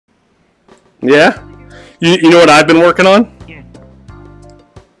Yeah? You know what I've been working on? Yeah.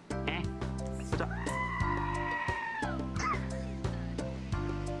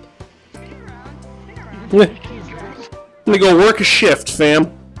 I'm gonna go work a shift,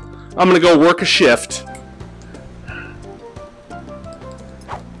 fam. I'm gonna go work a shift.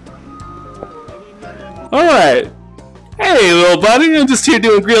 Alright. Hey, little buddy. I'm just here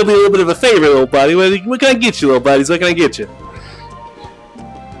doing Grillby a little bit of a favor, little buddy. What can I get you, little buddies? What can I get you?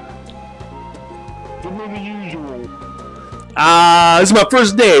 This is my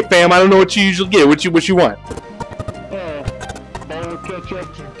first day, fam. I don't know what you usually get. What you want?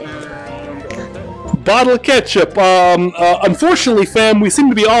 Bottle of ketchup. Unfortunately, fam, we seem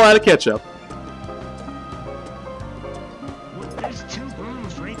to be all out of ketchup.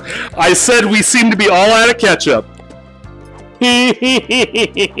 I said we seem to be all out of ketchup. Yeah.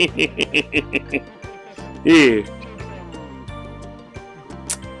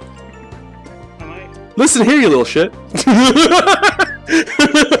 Listen here, you little shit.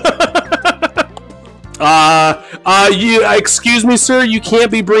 Excuse me, sir. You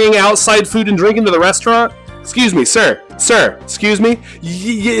can't be bringing outside food and drink into the restaurant. Excuse me, sir. Sir, excuse me.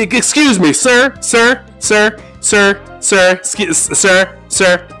 Excuse me, sir. Sir. Sir. Sir. Sir. Sir.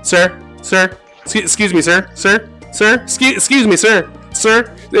 Sir. Sir. Sir. Excuse me, sir. Sir. Sir. Excuse me, sir.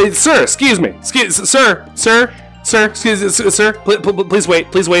 Sir. Sir. Excuse me. Sir. Sir. Sir. Excuse me, sir. Please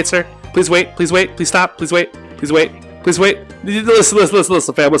wait. Please wait, sir. Please wait. Please wait. Please stop. Please wait. Please wait. Please wait.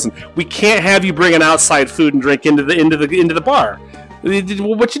 Listen, fam. Listen. We can't have you bringing outside food and drink into the bar.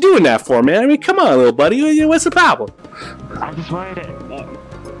 What you doing that for, man? I mean, come on, little buddy. What's the problem? I just wanted it.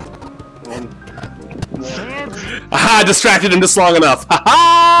 Aha! Distracted him just long enough.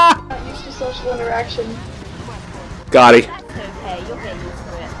 Ha Not used to social interaction. Got it. That's okay, you'll get used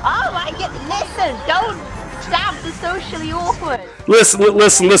to it. Oh, I get. Listen, don't stop the socially awkward.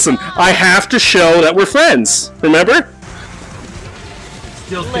 Listen. I have to show that we're friends. Remember?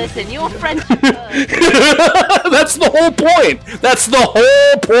 Listen, your friendship. That's the whole point. That's the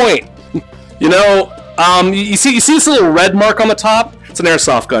whole point. You know, you see this little red mark on the top? It's an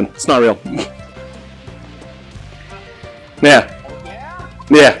airsoft gun. It's not real. Yeah.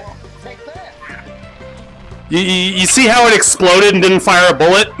 Yeah. You see how it exploded and didn't fire a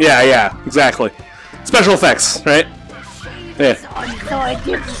bullet? Yeah, exactly. Special effects, right? Yeah. So I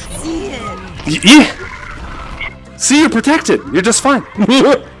didn't see it. Yeah. See, you're protected. You're just fine.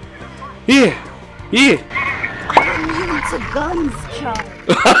 Yeah. It's a guns, Chuck.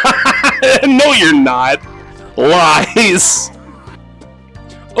 No, you're not. Lies.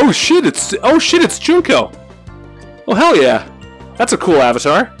 Oh shit! It's Junko. Oh hell yeah! That's a cool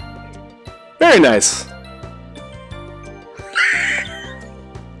avatar. Very nice.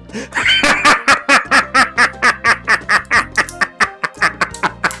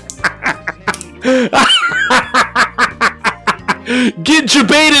 Get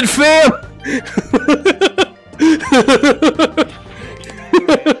jebaited, fam!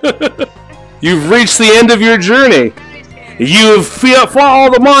 You've reached the end of your journey. You've fought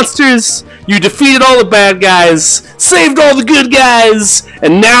all the monsters, you defeated all the bad guys, saved all the good guys,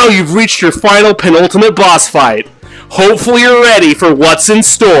 and now you've reached your final penultimate boss fight. Hopefully you're ready for what's in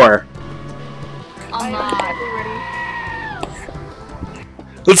store. I'm not ready.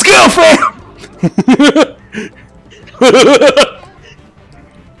 Let's go, fam!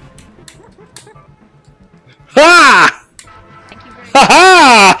 Ha! Ha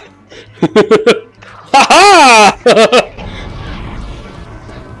ha! Ha ha!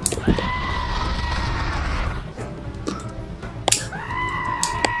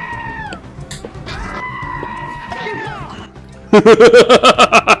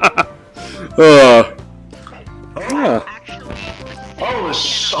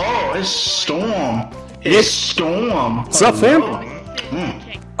 It's Storm. It's Storm. What's up, fam?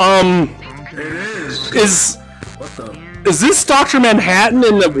 It is. Is this Dr. Manhattan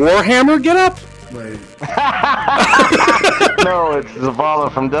in the Warhammer getup? Wait. No, it's Zavala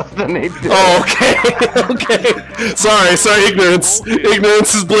from Destiny 2. Oh, okay. Okay. Sorry, ignorance.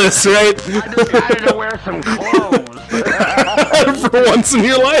 Ignorance is bliss, right? I decided to wear some clothes. For once in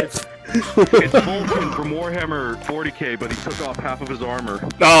your life. It's Vulcan from Warhammer 40k, but he took off half of his armor.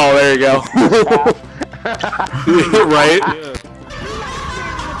 Oh, there you go. Right? Yeah.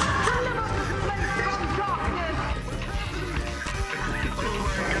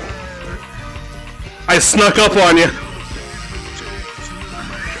 I snuck up on you.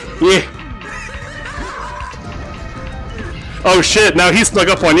 Yeah. Oh shit, now he snuck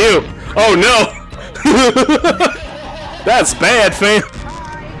up on you. Oh no. That's bad, fam.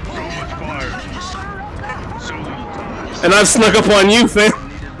 And I've snuck up on you, fam.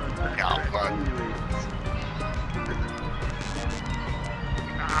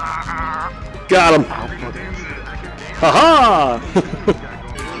 Got him. Haha!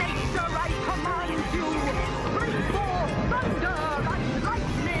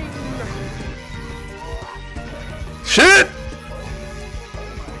 Shit!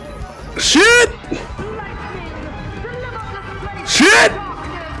 Shit! Shit!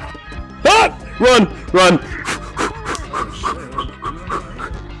 Ah! Run! Run!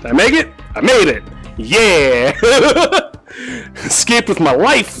 Did I make it? I made it! Yeah! Escaped with my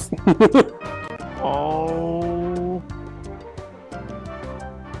life! Oh.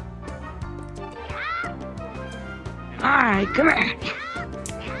 Alright, come here.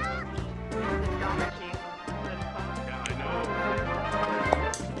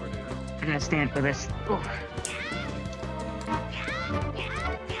 I gotta stand for this. Oh.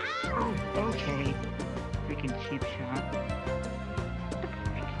 Okay. Freaking cheap shot.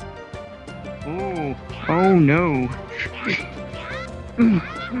 Oh. Oh no.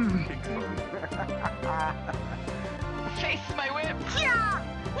 Chase my whip.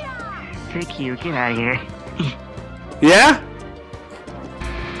 Frick you, get out of here. Yeah?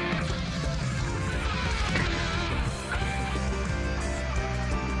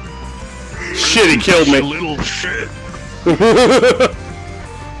 Shit, he killed me. Little shit.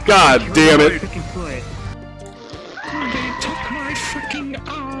 God damn it. Freaking foot. They took my fucking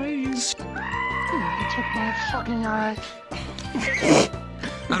eyes. They took my fucking eyes.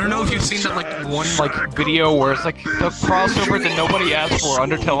 I don't know if you've seen that one video where it's like the crossover that nobody asked for,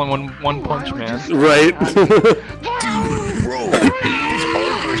 Undertale and One Punch Man. Right.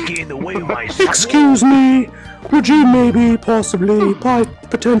 Excuse me, would you maybe, possibly,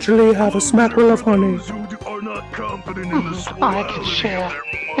 potentially have a smackerel of honey? I can share.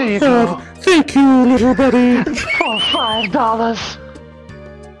 Here you go. Thank you, little buddy. For $5.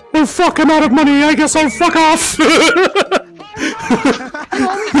 Oh fuck, I'm out of money, I guess I'll fuck off!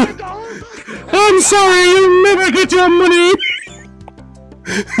 I'm sorry, you'll never get your money!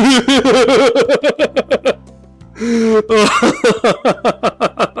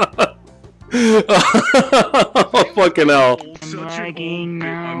 Oh, fucking hell. I'm lagging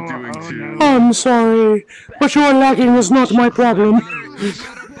now. I'm sorry, but your lagging is not my problem.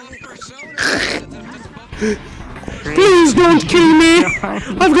 Please don't kill me!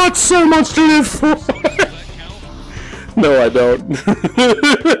 I've got so much to live for! No, I don't.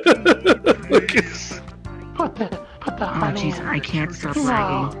 Put the Oh honey. jeez, I can't stop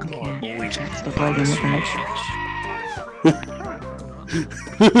lagging. I can't stop lagging with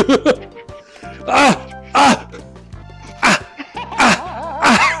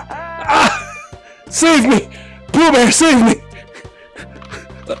Save me! Pooh Bear, save me!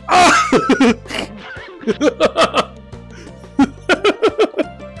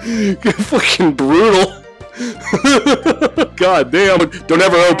 Fucking brutal. God damn. Don't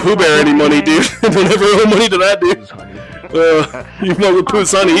ever owe Pooh Bear any money, dude. Don't ever owe money to that dude. You know with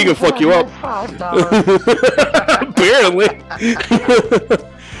Pooh's honey, he can fuck you up. Apparently.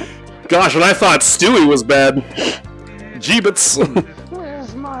 Gosh, and I thought Stewie was bad. Jeebits.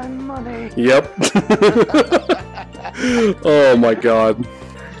 Where's my money? Yep. Oh my god.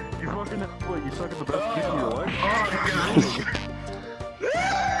 You fucking what? You suck at the best game of your life?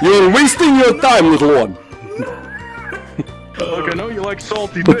 You're wasting your time, little one. Look, I know you like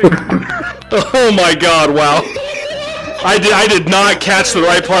salty things. Oh my god, wow. I did not catch the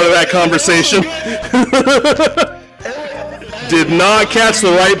right part of that conversation. Did not catch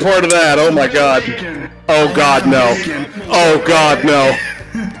the right part of that. Oh my god. Oh god, no. Oh god, no.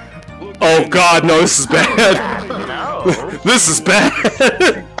 Oh god, no, this is bad. This is bad.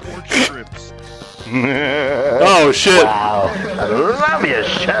 Oh shit. Wow. I love your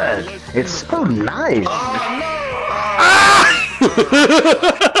shirt. It's so nice.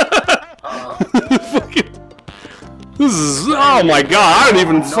 This is, oh my god, I don't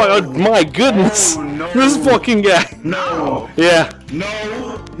even, my goodness. This fucking guy. No. Yeah. No.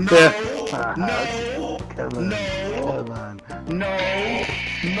 Yeah. Come on. Come on. No.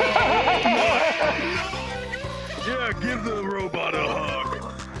 Yeah, give the robot a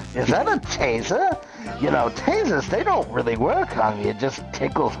hug. Is that a taser? You know, tasers, they don't really work on me. It just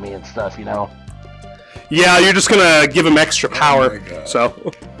tickles me and stuff, you know. Yeah, you're just gonna give him extra power, so.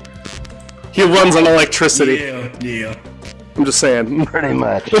 He runs on electricity. Yeah. I'm just saying. Pretty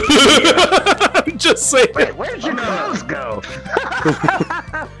much. I'm just saying. Wait, where'd your clothes go?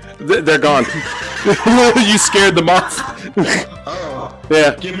 They're gone. You scared them off. Oh.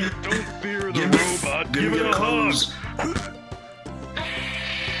 Yeah. Give me. Don't fear the Give robot. me Give it your a hug. clothes.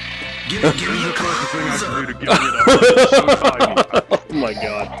 Give me your clothes. To give it a hug. So tiny. Oh my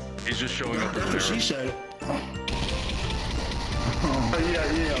god. He's just showing up. That's what she said. Oh, yeah.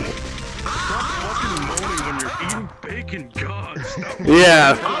 Stop fucking moaning when you're eating bacon, God. Stop.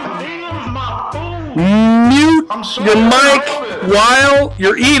 Yeah. I'm eating my food. Mute I'm sorry, your I mic love it. while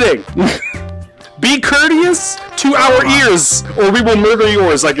you're eating. Be courteous to our ears, or we will murder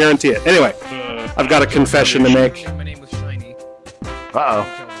yours, I guarantee it. Anyway, I've got a confession to make. My name was Shiny. Uh-oh.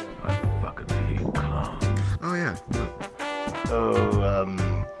 Oh yeah. Oh,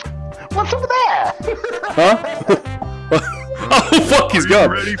 what's over there? Huh? Oh, fuck, he's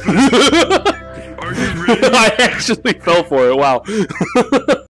gone. Ready for this? Are you ready? I actually fell for it, wow.